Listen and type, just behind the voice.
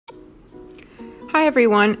Hi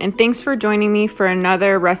everyone, and thanks for joining me for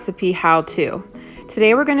another recipe how-to.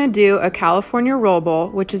 Today we're going to do a California roll bowl,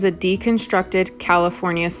 which is a deconstructed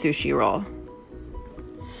California sushi roll.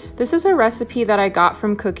 This is a recipe that I got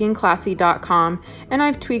from cookingclassy.com, and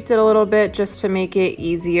I've tweaked it a little bit just to make it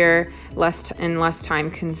easier and less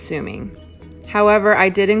time consuming. However, I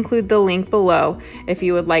did include the link below if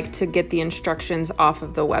you would like to get the instructions off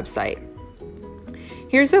of the website.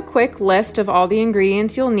 Here's a quick list of all the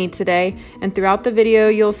ingredients you'll need today, and throughout the video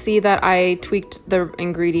you'll see that I tweaked the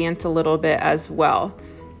ingredients a little bit as well.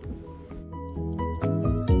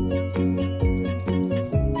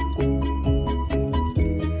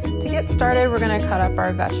 To get started, we're going to cut up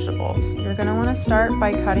our vegetables. You're going to want to start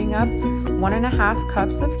by cutting up 1.5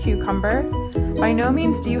 cups of cucumber. By no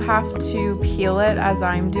means do you have to peel it as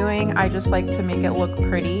I'm doing. I just like to make it look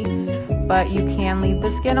pretty. But you can leave the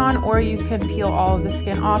skin on, or you can peel all of the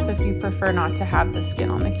skin off if you prefer not to have the skin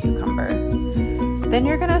on the cucumber. Then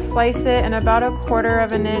you're gonna slice it in about 1/4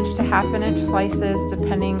 of an inch to 1/2 inch slices,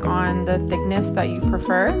 depending on the thickness that you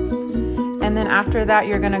prefer. And then after that,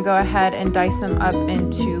 you're gonna go ahead and dice them up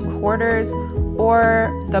into quarters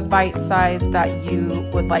or the bite size that you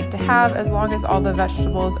would like to have, as long as all the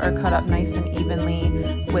vegetables are cut up nice and evenly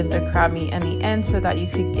with the crab meat in the end so that you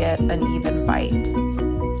could get an even bite.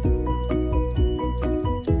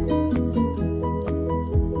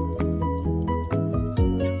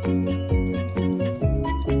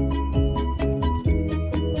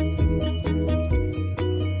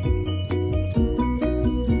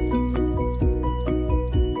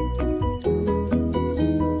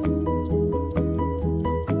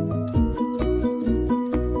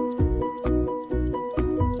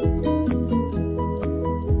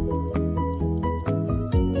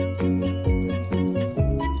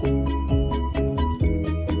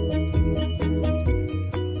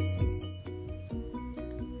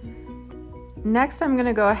 Next, I'm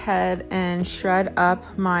gonna go ahead and shred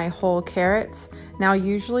up my whole carrots. Now,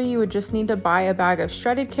 usually you would just need to buy a bag of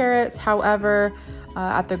shredded carrots. However,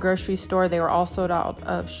 at the grocery store, they were all sold out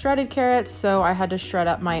of shredded carrots, so I had to shred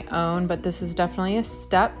up my own, but this is definitely a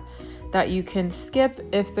step that you can skip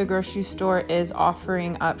if the grocery store is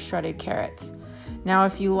offering up shredded carrots. Now,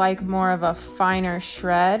 if you like more of a finer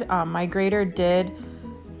shred, my grater did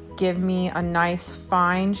give me a nice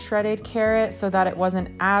fine shredded carrot so that it wasn't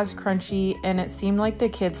as crunchy, and it seemed like the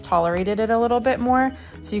kids tolerated it a little bit more,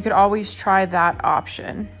 so you could always try that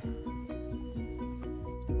option.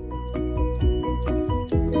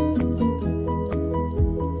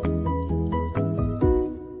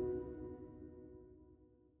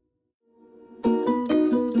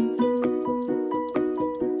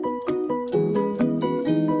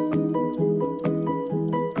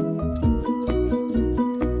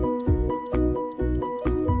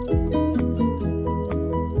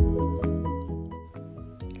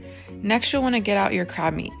 Next, you'll want to get out your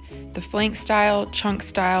crab meat. The flank style, chunk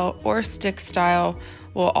style, or stick style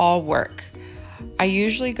will all work. I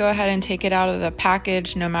usually go ahead and take it out of the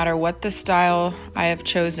package, no matter what the style I have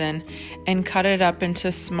chosen, and cut it up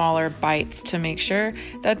into smaller bites to make sure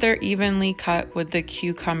that they're evenly cut with the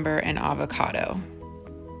cucumber and avocado.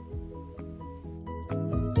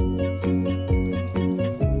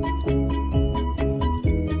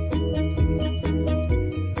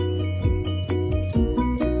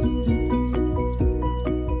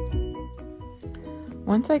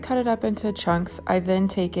 Once I cut it up into chunks, I then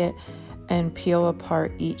take it and peel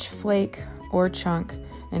apart each flake or chunk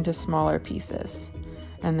into smaller pieces,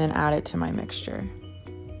 and then add it to my mixture.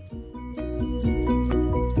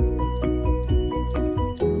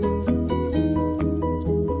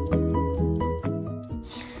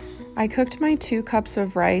 I cooked my 2 cups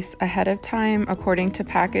of rice ahead of time according to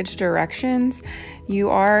package directions. You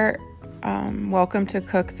are welcome to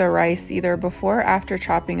cook the rice either before or after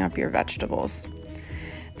chopping up your vegetables.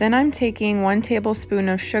 Then I'm taking 1 tablespoon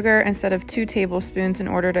of sugar instead of 2 tablespoons in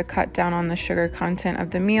order to cut down on the sugar content of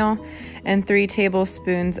the meal, and 3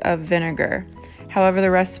 tablespoons of vinegar. However, the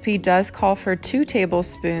recipe does call for 2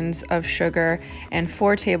 tablespoons of sugar and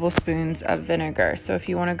 4 tablespoons of vinegar. So if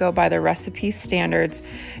you want to go by the recipe standards,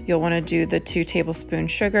 you'll want to do the 2 tablespoons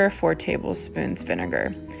sugar, 4 tablespoons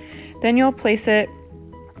vinegar. Then you'll place it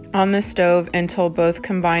on the stove until both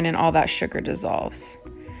combine and all that sugar dissolves.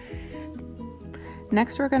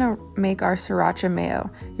 Next, we're gonna make our sriracha mayo.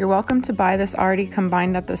 You're welcome to buy this already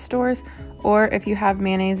combined at the stores, or if you have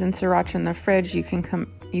mayonnaise and sriracha in the fridge, you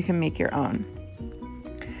can make your own.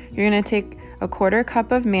 You're gonna take 1/4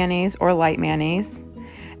 cup of mayonnaise or light mayonnaise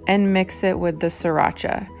and mix it with the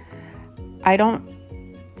sriracha. I don't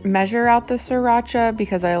measure out the sriracha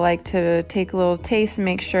because I like to take a little taste and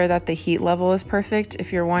make sure that the heat level is perfect.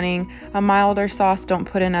 If you're wanting a milder sauce, don't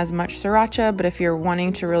put in as much sriracha, but if you're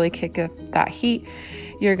wanting to really kick that heat,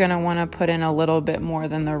 you're gonna wanna put in a little bit more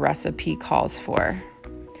than the recipe calls for.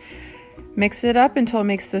 Mix it up until it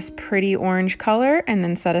makes this pretty orange color and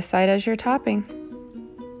then set aside as your topping.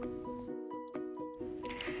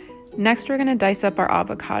 Next, we're gonna dice up our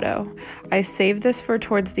avocado. I saved this for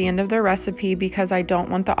towards the end of the recipe because I don't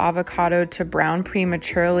want the avocado to brown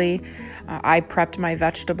prematurely. I prepped my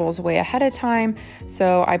vegetables way ahead of time,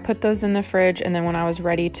 so I put those in the fridge, and then when I was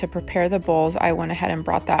ready to prepare the bowls, I went ahead and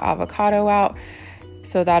brought that avocado out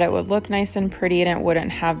so that it would look nice and pretty and it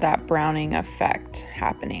wouldn't have that browning effect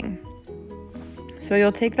happening. So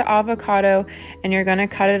you'll take the avocado and you're gonna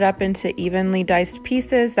cut it up into evenly diced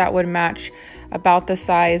pieces that would match about the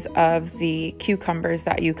size of the cucumbers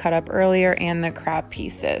that you cut up earlier and the crab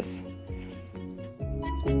pieces.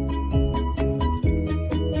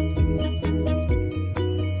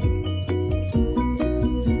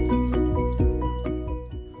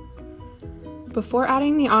 Before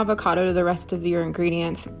adding the avocado to the rest of your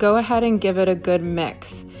ingredients, go ahead and give it a good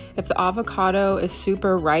mix. If the avocado is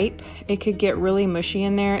super ripe, it could get really mushy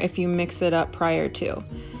in there if you mix it up prior to.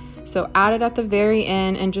 So add it at the very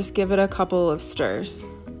end and just give it a couple of stirs.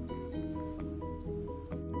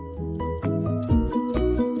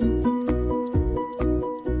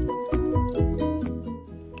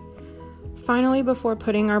 Finally, before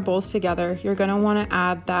putting our bowls together, you're going to want to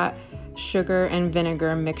add that sugar and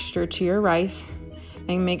vinegar mixture to your rice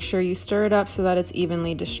and make sure you stir it up so that it's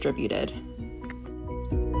evenly distributed.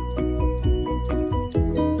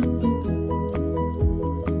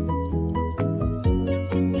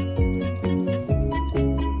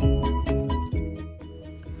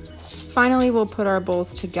 Finally, we'll put our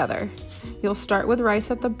bowls together. You'll start with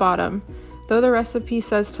rice at the bottom. Though the recipe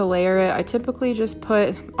says to layer it, I typically just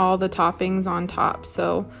put all the toppings on top.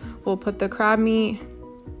 So we'll put the crab meat,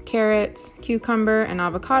 carrots, cucumber, and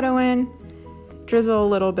avocado in, drizzle a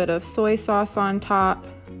little bit of soy sauce on top.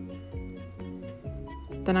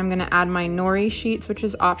 Then I'm gonna add my nori sheets, which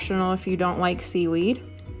is optional if you don't like seaweed.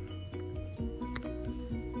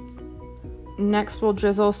 Next, we'll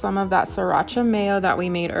drizzle some of that sriracha mayo that we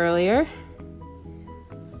made earlier.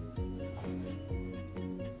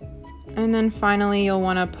 And then finally, you'll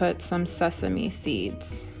want to put some sesame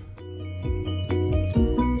seeds.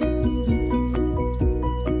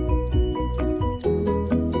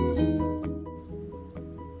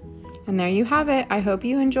 And there you have it. I hope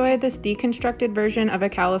you enjoyed this deconstructed version of a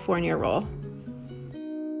California roll.